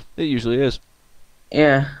 It usually is.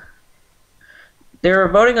 Yeah. They were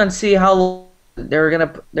voting on see how they were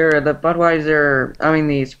gonna. The Budweiser. I mean,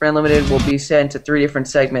 the Sprint Limited will be set into 3 different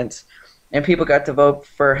segments, and people got to vote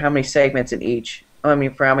for how many segments in each. I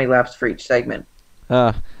mean, for how many laps for each segment.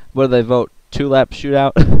 What do they vote? 2-lap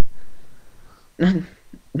shootout? I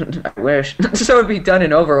wish. So it'd be done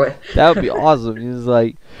and over with. That would be awesome. He's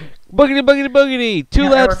like, boogity, boogity, boogity. 2 Yeah,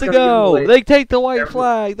 laps to everyone's gonna go. give away- They take the white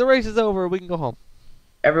flag. The race is over. We can go home.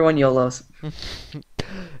 Everyone YOLOs.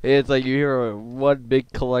 It's like you hear one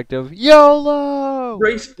big collective YOLO.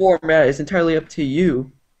 Race format is entirely up to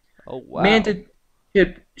you. Oh wow.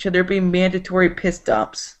 Should there be mandatory pit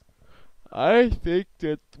stops? I think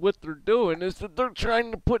that what they're doing is that they're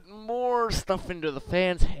trying to put more stuff into the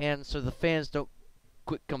fans' hands so the fans don't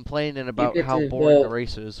quit complaining about get how to boring the vote.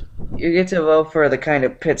 race is. You get to vote for the kind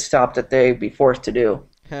of pit stop that they be forced to do.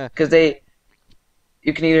 Huh. Because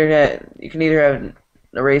you can either have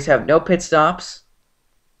the race have no pit stops,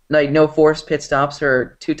 like no forced pit stops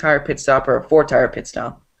or 2 tire pit stop or a 4 tire pit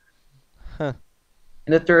stop. Huh.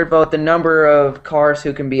 And the third vote, the number of cars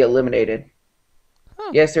who can be eliminated.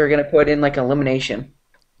 Huh. Yes, they're gonna put in like elimination.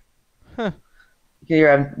 Huh. You either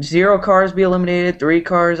have 0 cars be eliminated, 3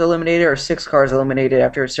 cars eliminated, or 6 cars eliminated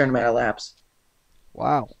after a certain amount of laps.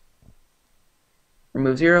 Wow.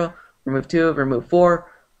 Remove 0, remove 2, remove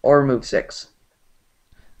 4, or remove 6.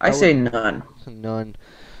 I That say would none. none.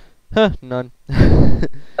 Huh, none.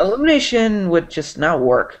 Elimination would just not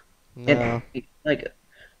work No. in like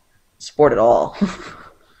sport at all, Nope.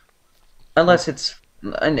 unless it's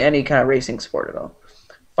in any kind of racing sport at all.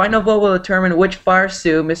 Final vote will determine which fire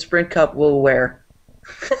suit Miss Sprint Cup will wear.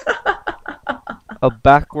 A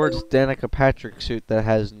backwards Danica Patrick suit that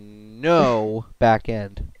has no back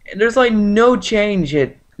end. And there's like no change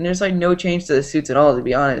there's like no change to the suits at all, to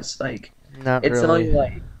be honest. Like Not it's only really.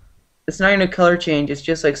 like it's not even a color change, it's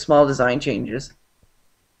just like small design changes.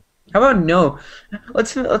 How about no?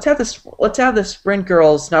 Let's have the sprint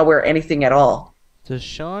girls not wear anything at all. Does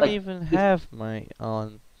Sean Like even have my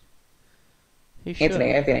on? He Anthony, should.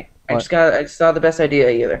 Anthony. What? I just saw the best idea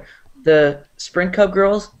either. The sprint cup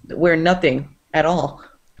girls wear nothing at all.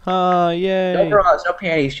 No Yay. bras, no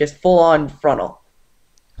panties, just full on frontal.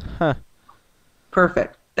 Huh.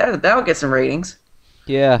 Perfect. That'll get some ratings.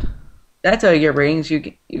 Yeah. That's how you get ratings. You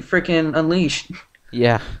freaking unleash.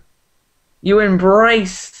 Yeah. You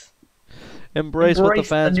Embrace what the embrace the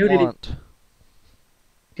fans nudity want.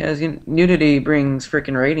 because nudity brings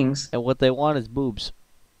freaking ratings. And what they want is boobs.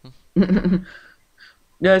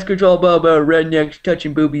 NASCAR's all about rednecks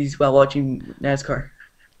touching boobies while watching NASCAR.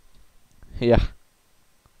 Yeah.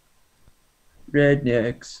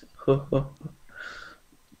 Rednecks. Alright,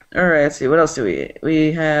 let's see. What else do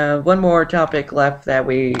we have one more topic left that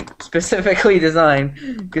we specifically designed,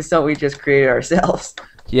 because don't we just create it ourselves?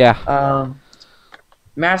 Yeah.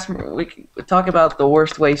 We can talk about the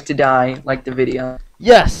worst ways to die, like the video.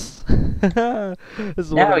 Yes! This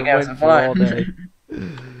is what Now we I've been got waiting some for all day.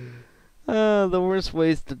 fun. The worst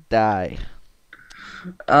ways to die.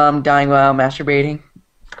 Dying while masturbating.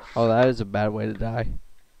 Oh, that is a bad way to die.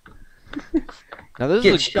 Now this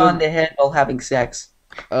Get is a shot in good. the head while having sex.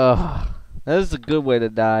 Ugh. That is a good way to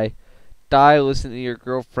die. Die listening to your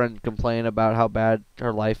girlfriend complain about how bad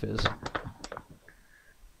her life is.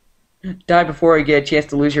 Die before you get a chance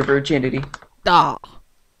to lose your virginity. Ah!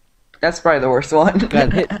 That's probably the worst one.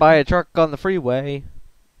 Got hit by a truck on the freeway.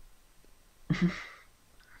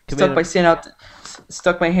 Stuck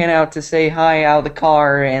my hand out to say hi out of the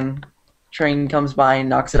car, and train comes by and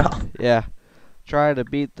knocks it off. Yeah. Try to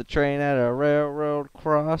beat the train at a railroad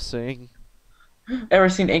crossing. Ever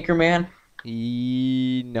seen Anchorman?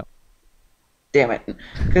 No. Damn it.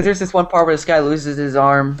 Because there's this one part where this guy loses his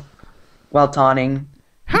arm while taunting.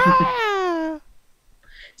 Ha!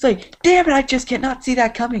 It's like, damn it, I just cannot see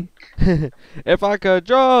that coming. If I could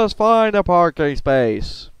just find a parking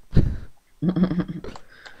space.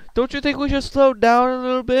 Don't you think we should slow down a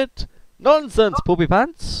little bit? Nonsense, poopy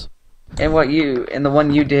pants. And the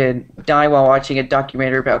one you did, die while watching a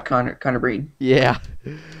documentary about Connor Breed. Yeah.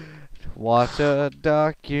 Watch a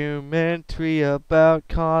documentary about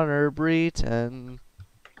Connor Breton.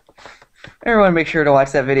 Everyone make sure to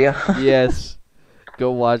watch that video. Yes.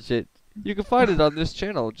 Go watch it. You can find it on this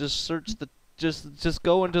channel. Just search the just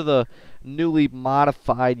go into the newly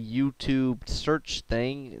modified YouTube search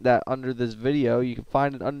thing that under this video. You can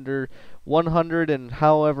find it under 100 and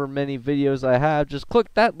however many videos I have. Just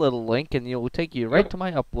click that little link and it will take you right to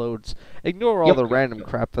my uploads. Ignore all the random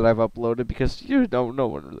crap that I've uploaded because no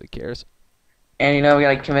one really cares. And we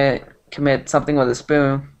gotta commit something with a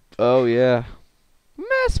spoon. Oh yeah.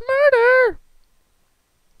 Mass murder.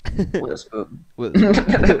 With a spoon. With a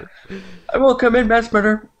spoon. I will commit mass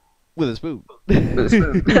murder. With a spoon. With a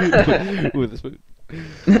spoon. With a spoon.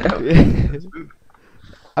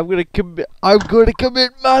 I'm gonna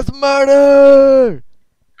commit mass murder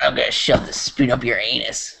I'm gonna shove the spoon up your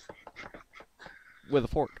anus. with a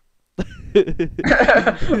fork. With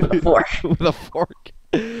a fork. With a fork.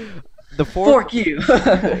 The Fork you.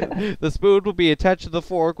 The spoon will be attached to the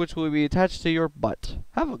fork, which will be attached to your butt.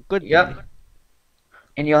 Have a good day. Yep.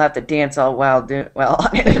 And you'll have to dance all while on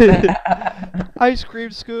it. Ice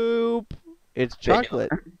cream scoop. It's chocolate.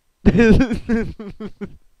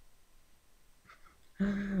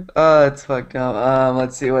 Oh, it's fucked up.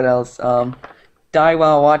 Let's see what else. Die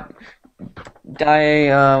while what?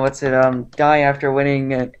 Die. What's it? Die after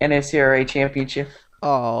winning an NSCRA championship.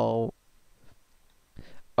 Oh.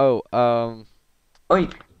 Oh. Oh,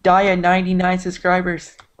 die at 99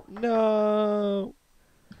 subscribers. No.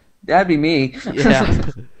 That'd be me. Yeah.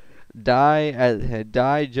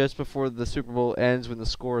 Die just before the Super Bowl ends when the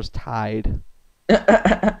score is tied. That'd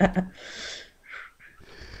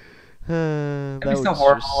That be so would sure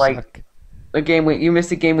horrible. Like suck. you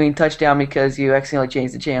missed a game-winning touchdown because you accidentally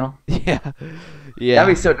changed the channel. Yeah, That'd be yeah.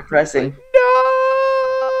 so It's like depressing. no.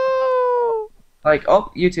 Like,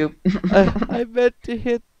 oh, YouTube. I meant to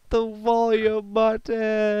hit the volume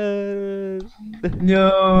button.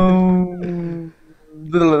 No.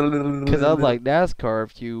 Because unlike NASCAR,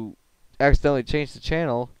 if you accidentally change the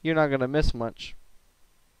channel, you're not gonna miss much.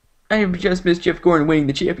 I just missed Jeff Gordon winning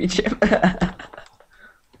the championship.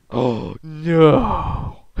 Oh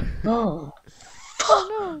no! Oh, Who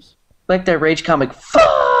knows? like that Rage comic.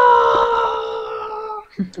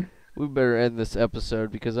 We better end this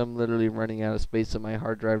episode because I'm literally running out of space on my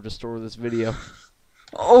hard drive to store this video.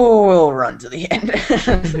 Oh, we'll run to the end.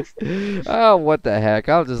 Oh, what the heck?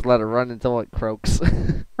 I'll just let it run until it croaks.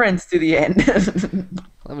 Friends to the end.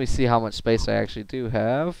 Let me see how much space I actually do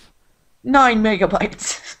have. 9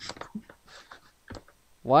 megabytes.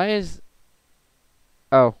 Why is...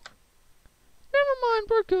 Oh. Never mind,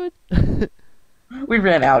 we're good. We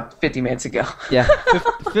ran out 50 minutes ago. Yeah,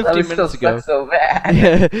 50 That was minutes still ago. so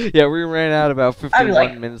bad. Yeah, we ran out about 51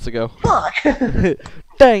 like, minutes ago. Fuck.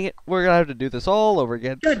 Dang it, we're gonna have to do this all over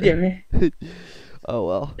again. God damn it. Oh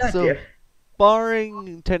well. God So, damn.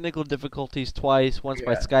 barring technical difficulties twice, once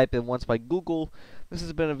by Yeah. Skype and once by Google, this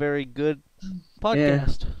has been a very good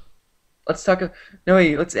podcast. Let's talk. No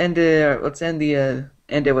wait. Let's end it.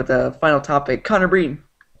 End it with a final topic. Connor Breen.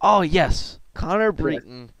 Oh yes, Connor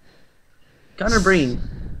Breton. Connor Breen.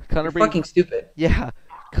 Connor You're Breton. fucking stupid. Yeah,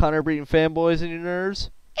 Connor Breton fanboys and your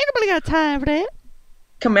nerves. Ain't nobody got time for that.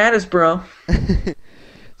 Come at us, bro.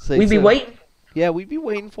 We'd be waiting. Yeah, we'd be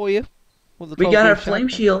waiting for you. With a We got 12 our gauge flame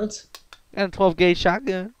shotgun. shields. And a 12 gauge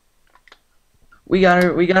shotgun. We got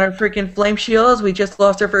our freaking flame shields. We just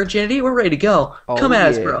lost our virginity. We're ready to go. Oh, Come at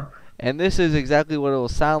us, yeah. bro. And this is exactly what it will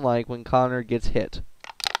sound like when Connor gets hit.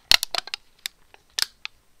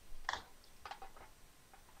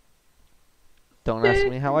 Don't ask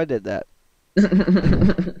me how I did that.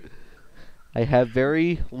 I have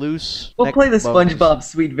very loose. We'll neck play the bones. SpongeBob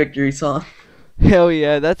Sweet Victory song. Hell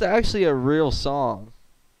yeah, that's actually a real song.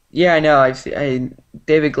 Yeah, I know. I've seen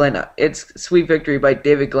David Glenn. It's Sweet Victory by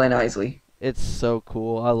David Glenn Isley. It's so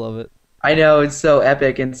cool. I love it. I know, it's so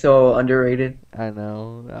epic and so underrated. I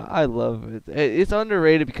know. I love it. It's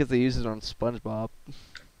underrated because they use it on SpongeBob.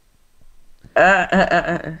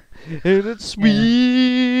 And And it's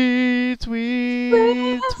sweet,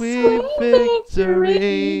 sweet, sweet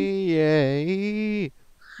victory. Yeah.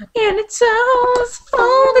 it's ours for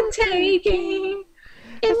the taking.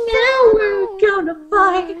 And now we're gonna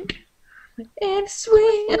fight. And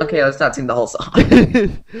sweet. Okay, let's not sing the whole song.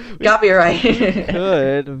 Copyright.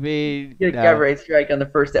 Could. I mean, Get a no. copyright strike on the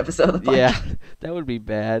first episode of the podcast. Yeah, that would be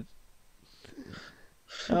bad.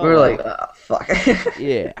 Oh, We're well. like, oh, fuck.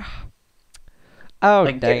 Yeah. Oh,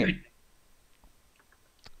 Like, dang it. dude.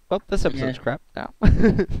 Well, this episode's Yeah. crap now.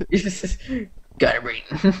 Gotta read.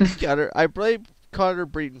 I blame Connor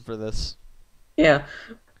Breton for this. Yeah.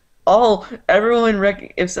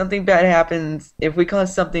 If something bad happens, if we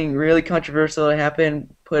cause something really controversial to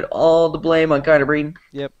happen, put all the blame on Connor Breeden.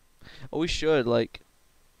 Yep. Oh, we should, like,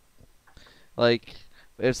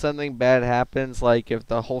 if something bad happens, like if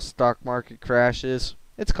the whole stock market crashes,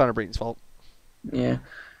 it's Connor Breton's fault. Yeah.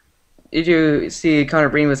 Did you see Connor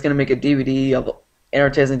Breeden was going to make a DVD of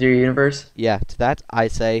Anarchist into your universe? Yeah, to that I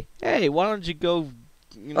say, hey, why don't you go,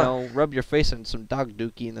 rub your face in some dog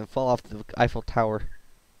dookie and then fall off the Eiffel Tower?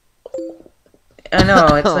 I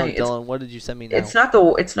know, it's Oh, like Dylan, what did you send me now? it's not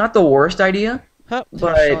the worst idea. Huh,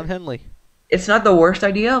 but- Sean Henley. It's not the worst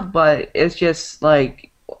idea, but it's just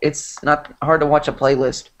like it's not hard to watch a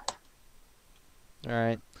playlist. All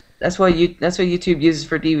right. That's what YouTube uses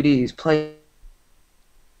for DVDs.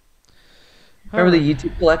 Remember the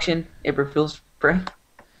YouTube collection, April Fool's Prank?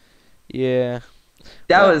 Yeah.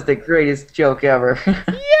 That was the greatest joke ever.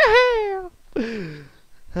 Yeah.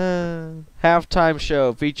 Halftime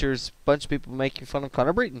show features a bunch of people making fun of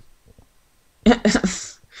Connor Breton.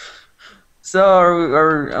 So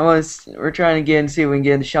we're trying to get and see if we can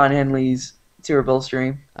get into Sean Henley's Super Bowl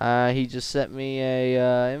stream. He just sent me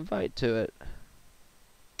a invite to it.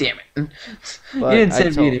 Damn it! But You didn't I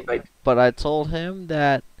send me an told- invite. But I told him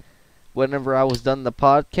that whenever I was done the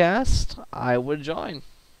podcast, I would join.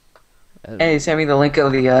 Hey, send me the link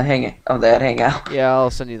of the that hangout. Yeah,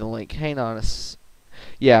 I'll send you the link. Hang on.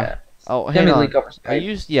 Yeah. Oh, Send hang me the on. link over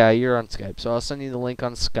Skype. Yeah, you're on Skype, so I'll send you the link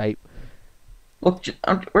on Skype. Look,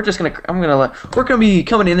 we're just gonna. We're gonna be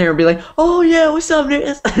coming in there and be like, "Oh yeah, what's up,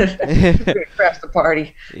 Nick?" We're gonna crash the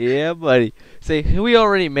party. Yeah, buddy. See, we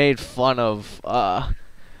already made fun of,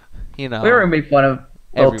 you We know, already made fun of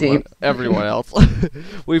both teams. everyone else.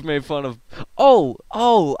 We've made fun of.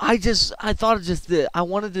 I thought of just that. I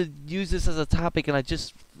wanted to use this as a topic, and I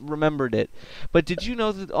just remembered it. But did you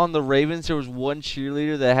know that on the Ravens there was one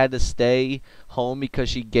cheerleader that had to stay home because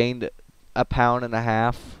she gained a pound and a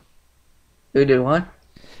half? Who did what?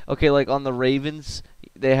 Okay, like on the Ravens,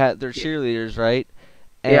 they had their cheerleaders, right?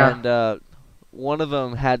 Yeah. And one of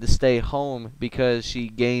them had to stay home because she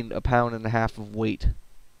gained a pound and a half of weight.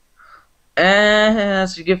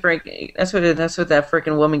 That's what you get for. That's what that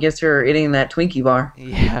freaking woman gets her eating that Twinkie bar.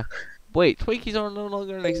 Yeah. Wait, Twinkies are no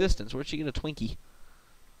longer in existence. Where'd she get a Twinkie?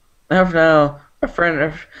 I don't know. A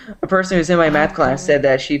person who's in my math class said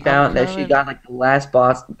that she found that she got like the last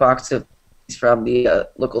box of from the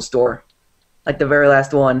local store, like the very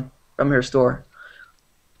last one from her store.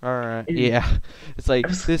 Alright, yeah. It's like,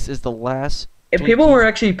 this is the last And Twinkie. people were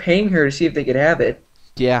actually paying her to see if they could have it.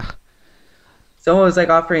 Yeah, Someone was like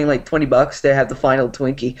offering like $20 to have the final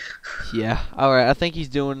Twinkie. yeah. Alright, I think he's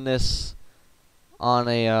doing this on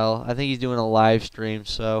a, I think he's doing a live stream,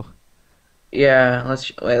 so. Yeah,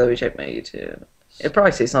 let me check my YouTube. It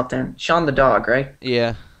probably say something. Sean the dog, right?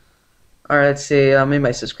 Yeah. All right, let's see. I made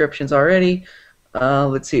my subscriptions already.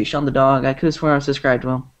 Let's see. Sean the dog. I could have sworn I was subscribed to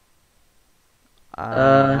him.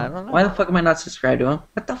 I don't know. Why the fuck am I not subscribed to him?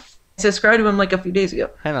 What the f? I subscribed to him like a few days ago.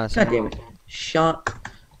 Hang on a God second. damn it.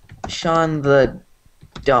 Sean the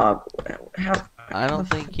dog. How, I don't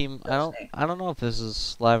think he. I don't know if this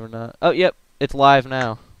is live or not. Oh, yep, it's live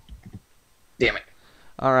now. Damn it.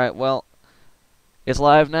 All right, well, it's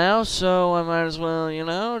live now, so I might as well,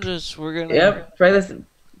 we're gonna. Yep.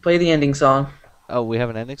 Play the ending song. Oh, we have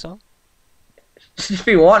an ending song. If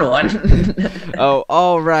you want one. Oh,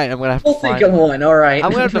 all right. I'm gonna have to We'll find. think of one. All right. I'm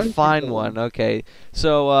gonna have to find one. Okay,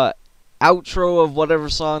 so outro of whatever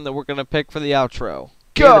song that we're gonna pick for the outro.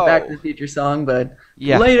 Yeah, Go. the Back to the Future song, but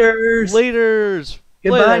Yeah. laters. Laters. Play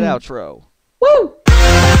Goodbye. that outro. Woo!